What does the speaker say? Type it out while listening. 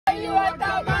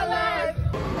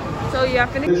So yeah,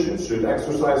 Conditions should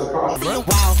exercise caution.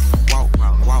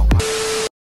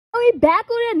 We back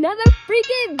with another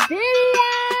freaking video.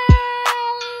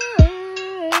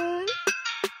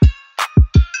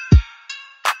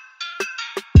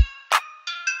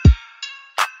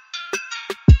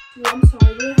 I'm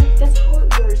sorry, that's how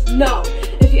it works. No,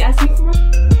 if you ask me for my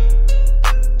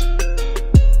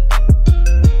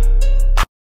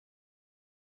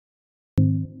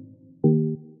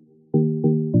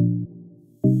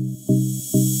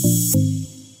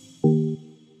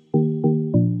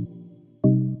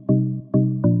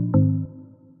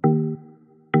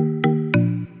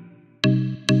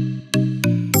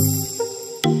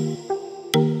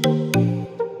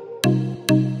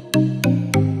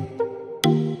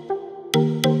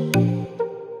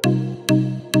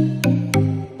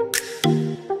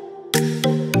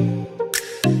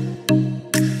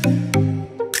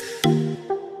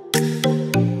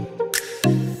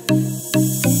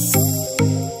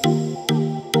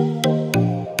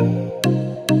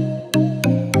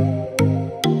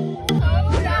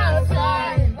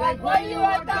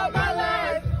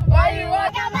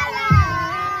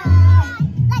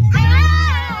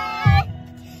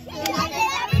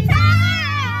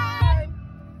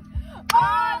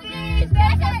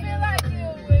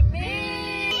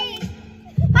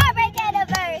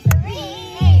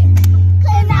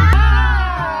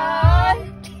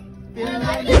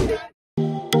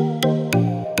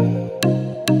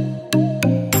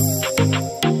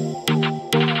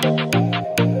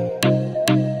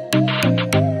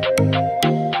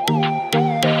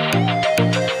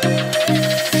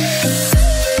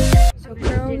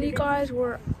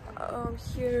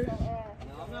here,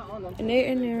 and they're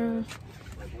in there.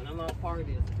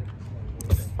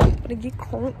 Gonna get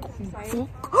crunk.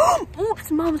 Oh,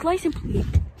 it's mom's license plate.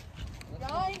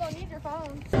 Y'all ain't gonna need your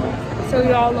phone. So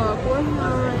y'all, we're here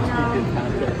right now.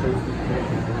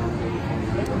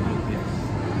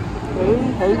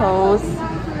 Hey hoes.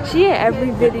 She in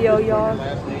every video, y'all.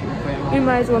 We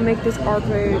might as well make this our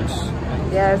page.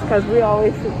 Yes, because we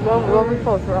always, when we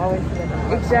post, we're always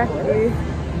together. Exactly.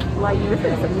 Like, this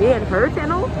is me and her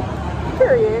channel,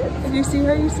 period. If you see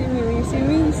her, you see me. When you see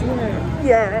me, you see her.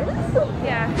 Yes.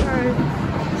 Yeah, her.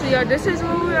 So yeah, this is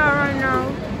where we are right now.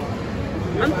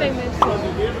 I'm famous.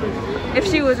 If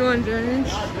she was wondering.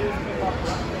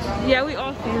 Yeah, we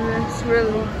all famous,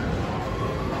 really.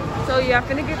 So yeah, I'm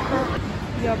gonna get caught.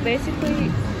 Yeah,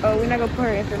 basically, we're not gonna put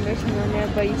her information on there,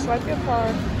 but you swipe your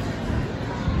card.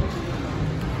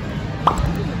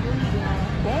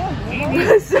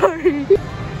 Sorry.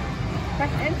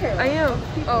 Press enter. I am.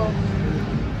 Oh.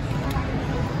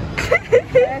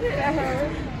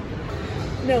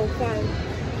 No, fine.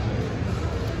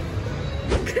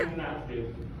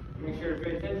 Make sure to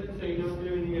pay attention so you don't do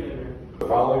anything in there. The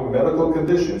following medical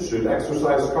conditions should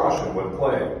exercise caution when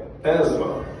playing: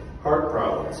 asthma, heart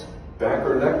problems, back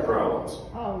or neck problems,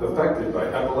 affected by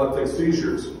epileptic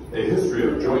seizures, a history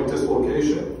of joint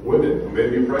dislocation, women who may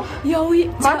be pregnant. Yo,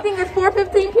 My thing is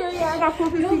 415, period. I got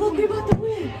 415. Yo, look, we about to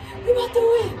win. We about to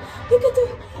win. Look at the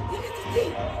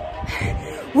thing.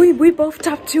 We both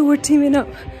top 2. We're teaming up.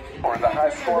 Or the high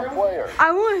score player.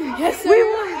 I won. Yes, sir.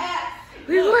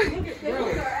 We won.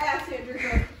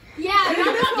 Yeah, look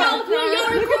at this one.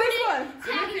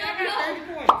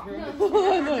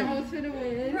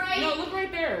 No, look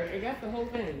right there. It got the whole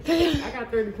thing. I got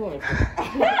 30 points.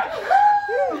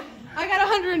 I got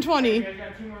 120. You guys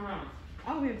got 2 more rounds.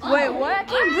 Wait, what? I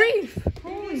can't breathe.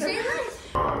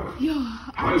 Yo,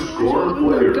 High score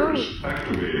players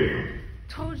activating.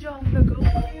 told y'all I'm gonna go.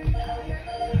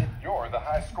 You're the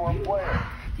high score player.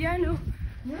 Yeah, I know.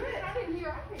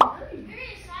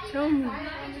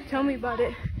 Tell me about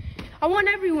it. I want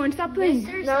everyone. Stop playing.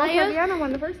 No, Kaviana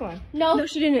won the first one. No,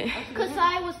 she didn't. Because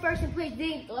Saya was first in place.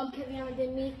 Kaviana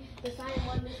did me. The Saya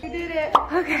won this. You did it.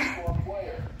 Okay.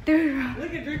 Dude.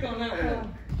 Look at Drake on that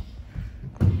one.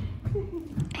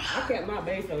 I kept my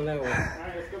base on that one.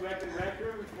 Alright, let's go back to the back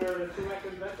room. Let's go back to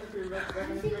the back room. Back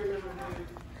in the room.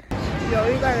 Yo,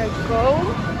 you gotta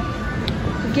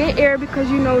go get air because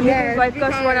you know niggas like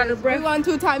us run out of We breath. won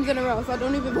 2 times in a row, so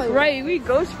don't even play with Right, we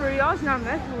ghost for y'all's not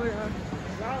messing with us.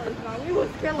 We was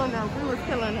killing them. We was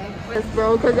killing them. Yes,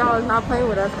 bro, because y'all was not playing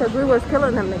with us, because we was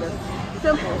killing them niggas.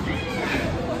 Simple.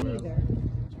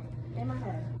 In my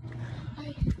head.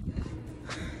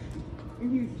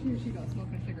 She don't smoke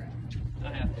a cigarette. I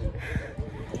have to.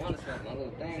 I want to smoke my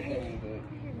little thing,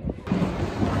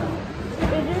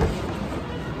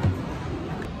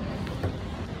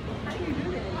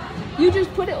 You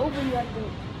just put it over you, I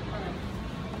think.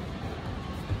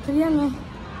 Kaviana.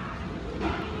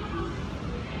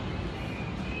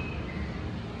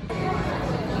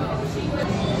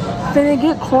 Finna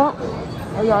get crunk.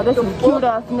 Oh, y'all, this is cute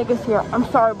ass niggas here. I'm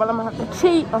sorry, but I'm gonna have to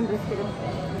cheat. I'm just kidding.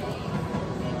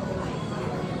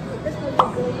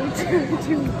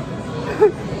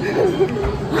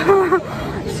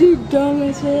 She dumb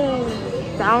as hell.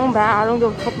 Sound bad. I don't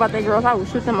give a fuck about that girls. I will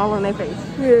shoot them all in their face.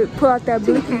 Yeah, pull out that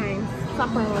blue.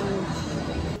 Stop playing with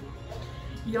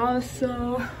me. Y'all,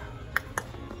 so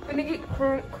gonna get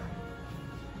crunk.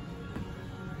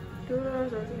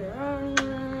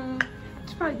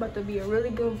 It's probably about to be a really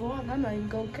good vlog. I'm not even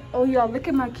gonna. Oh y'all, look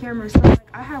at my camera. So like,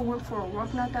 I had went for a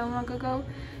walk not that long ago,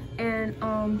 and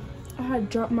I had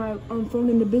dropped my phone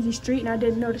in the busy street, and I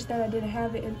didn't notice that I didn't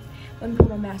have it. And let me put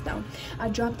my mask down. I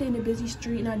dropped it in a busy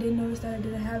street, and I didn't notice that I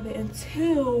didn't have it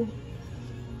until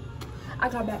I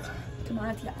got back to my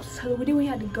auntie's house. So then we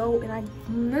had to go, and I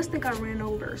must think I ran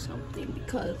over or something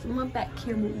because my back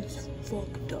camera is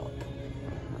fucked up.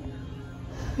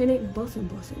 It ain't busting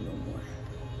no more.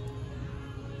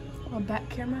 My back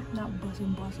camera not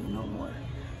busting no more.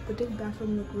 But this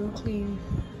bathroom look real clean.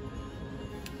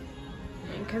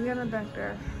 And Keviana back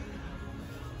there.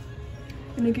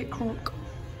 Gonna get crunk.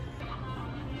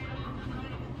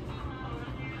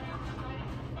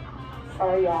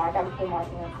 Sorry, y'all. I gotta put my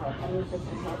hands up. I need to put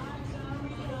some up.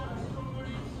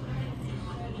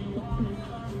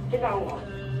 Get on one.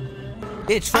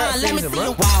 Bitch, fat let me season, see bro.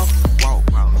 you walk.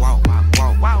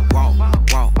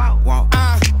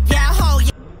 Yeah, ho,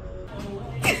 yeah.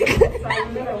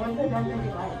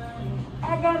 I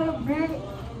got a big.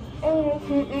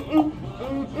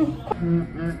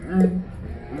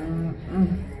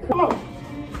 Come on.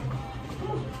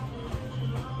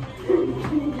 You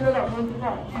know that one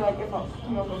time, like if I,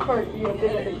 you know, the perk, you know,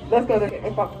 let's go there.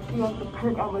 If I, you know, the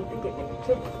perk, I would think it nigga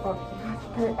chip.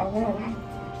 Perk, I would.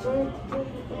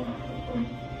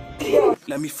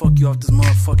 Let me fuck you off this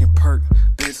motherfucking perk,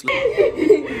 bitch.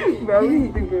 Bro, we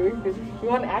need to do it. You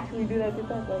want to actually do that this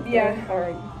time? Yeah.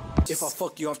 Alright. If I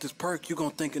fuck you off this perk, you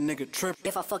gon' think a nigga trip.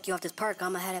 If I fuck you off this perk,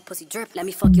 I'ma have that pussy drip. Let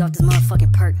me fuck you off this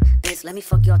motherfucking perk, bitch. Let me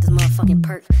fuck you off this motherfucking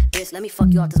perk, bitch. Let me fuck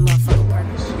you off this motherfucking perk.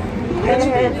 Let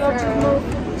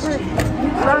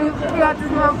me fuck you off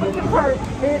this motherfucking perk,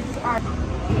 bitch.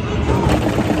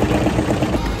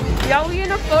 Y'all, we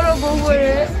in a photo booth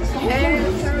with us.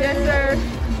 Yes, sir.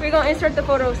 We're gonna insert the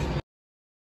photos.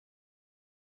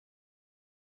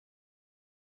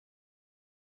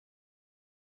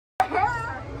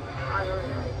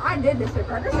 I did this shit,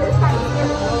 bro. This shit is kind of scary.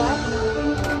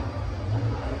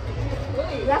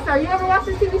 Yes, sir. You ever watch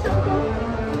this TV show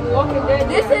before? Walking Dead.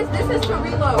 This is to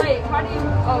reload. Wait, how do you?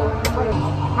 Oh, wait.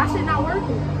 My shit not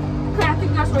working. Okay, I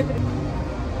think that's right there.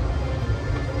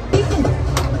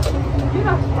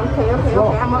 Okay.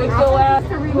 I'm up. Let's go out.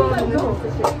 To reload and this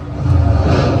shit.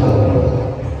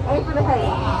 Aim for the head.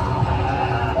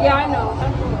 Yeah, I know.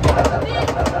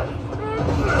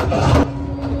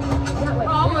 Oh,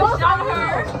 I'm gonna shot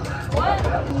her. What?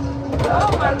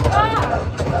 Oh my god.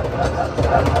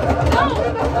 No,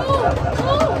 nigga, move.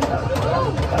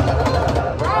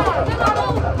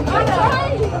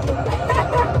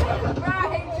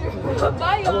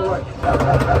 Bye, y'all.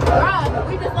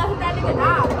 We just let that nigga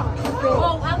die.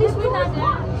 Oh, at least we're not dead.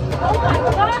 Oh my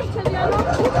gosh, Keviana.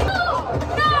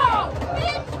 No,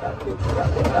 bitch.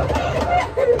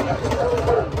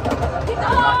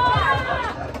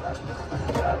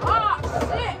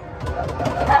 Shit.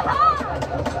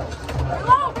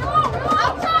 Reload.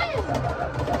 I'm trying.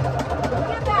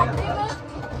 Get back, nigga.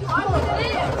 You always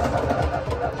did.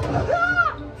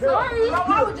 Sorry. Bro,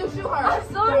 why would you shoot her? I'm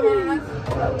sorry.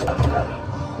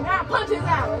 Now punch his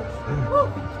out.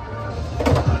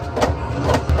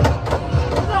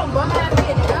 Don't bum ass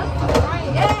shit, nigga.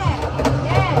 Yeah.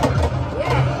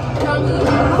 Junkie.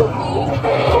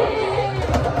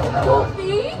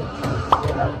 Goofy.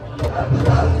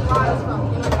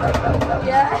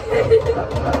 Yeah.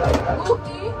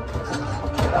 Goofy.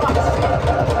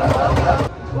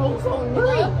 Oh,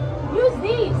 shit. Use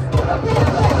these.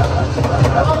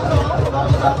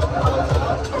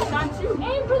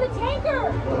 Aim for the tanker.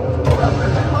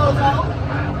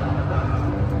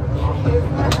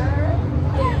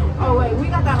 Oh wait, we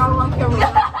got that all on camera.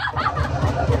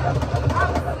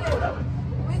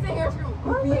 We sit here through.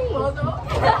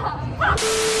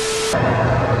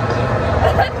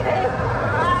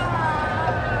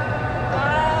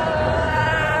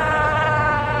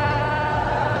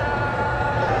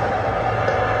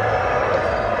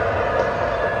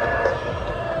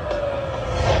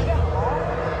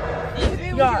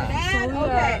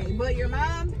 Okay, but your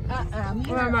mom, me and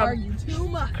her argue too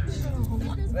much.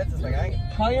 That's just like,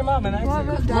 call your mom and I Well,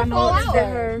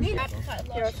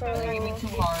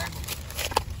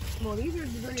 Well, these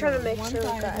are trying to make sure,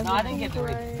 guys. No, I didn't get the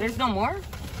There's no more?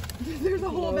 There's a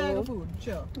whole bag of food.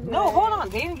 Chill. No, hold on.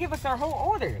 They didn't give us our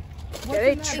whole order. Yeah,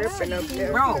 they tripping up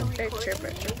there. Bro. They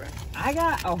tripping. I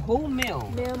got a whole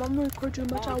meal. Ma'am, I'm recording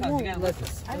much I want.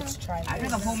 Let's try I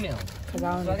got a whole meal. Because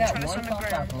I don't So I got one hot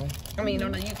taco. I mean,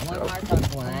 on the One YouTube. hot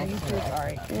taco and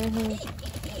Alright. Mm-hmm.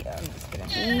 I'm just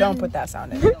kidding. Don't put that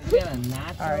sound in. we got a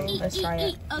nacho. Alright, let's try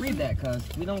it. Read that, cuz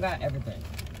we don't got everything.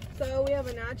 So we have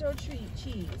a nacho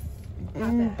cheese.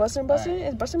 Bussin'?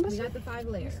 Is bussin'? We got the 5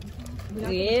 layers.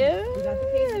 Yeah. We got the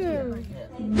quesadilla.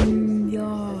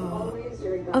 Yeah.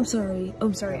 I'm sorry.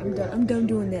 I'm done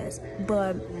doing this.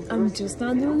 But I'm just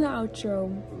not doing the outro.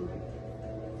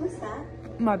 What's that?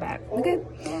 My bad. Okay.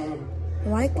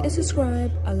 Like and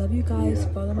subscribe. I love you guys.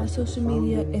 Follow my social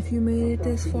media. If you made it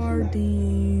this far,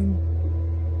 then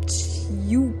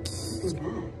you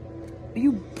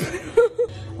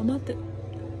I'm about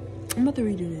to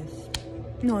redo this.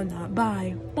 No, I'm not.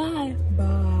 Bye.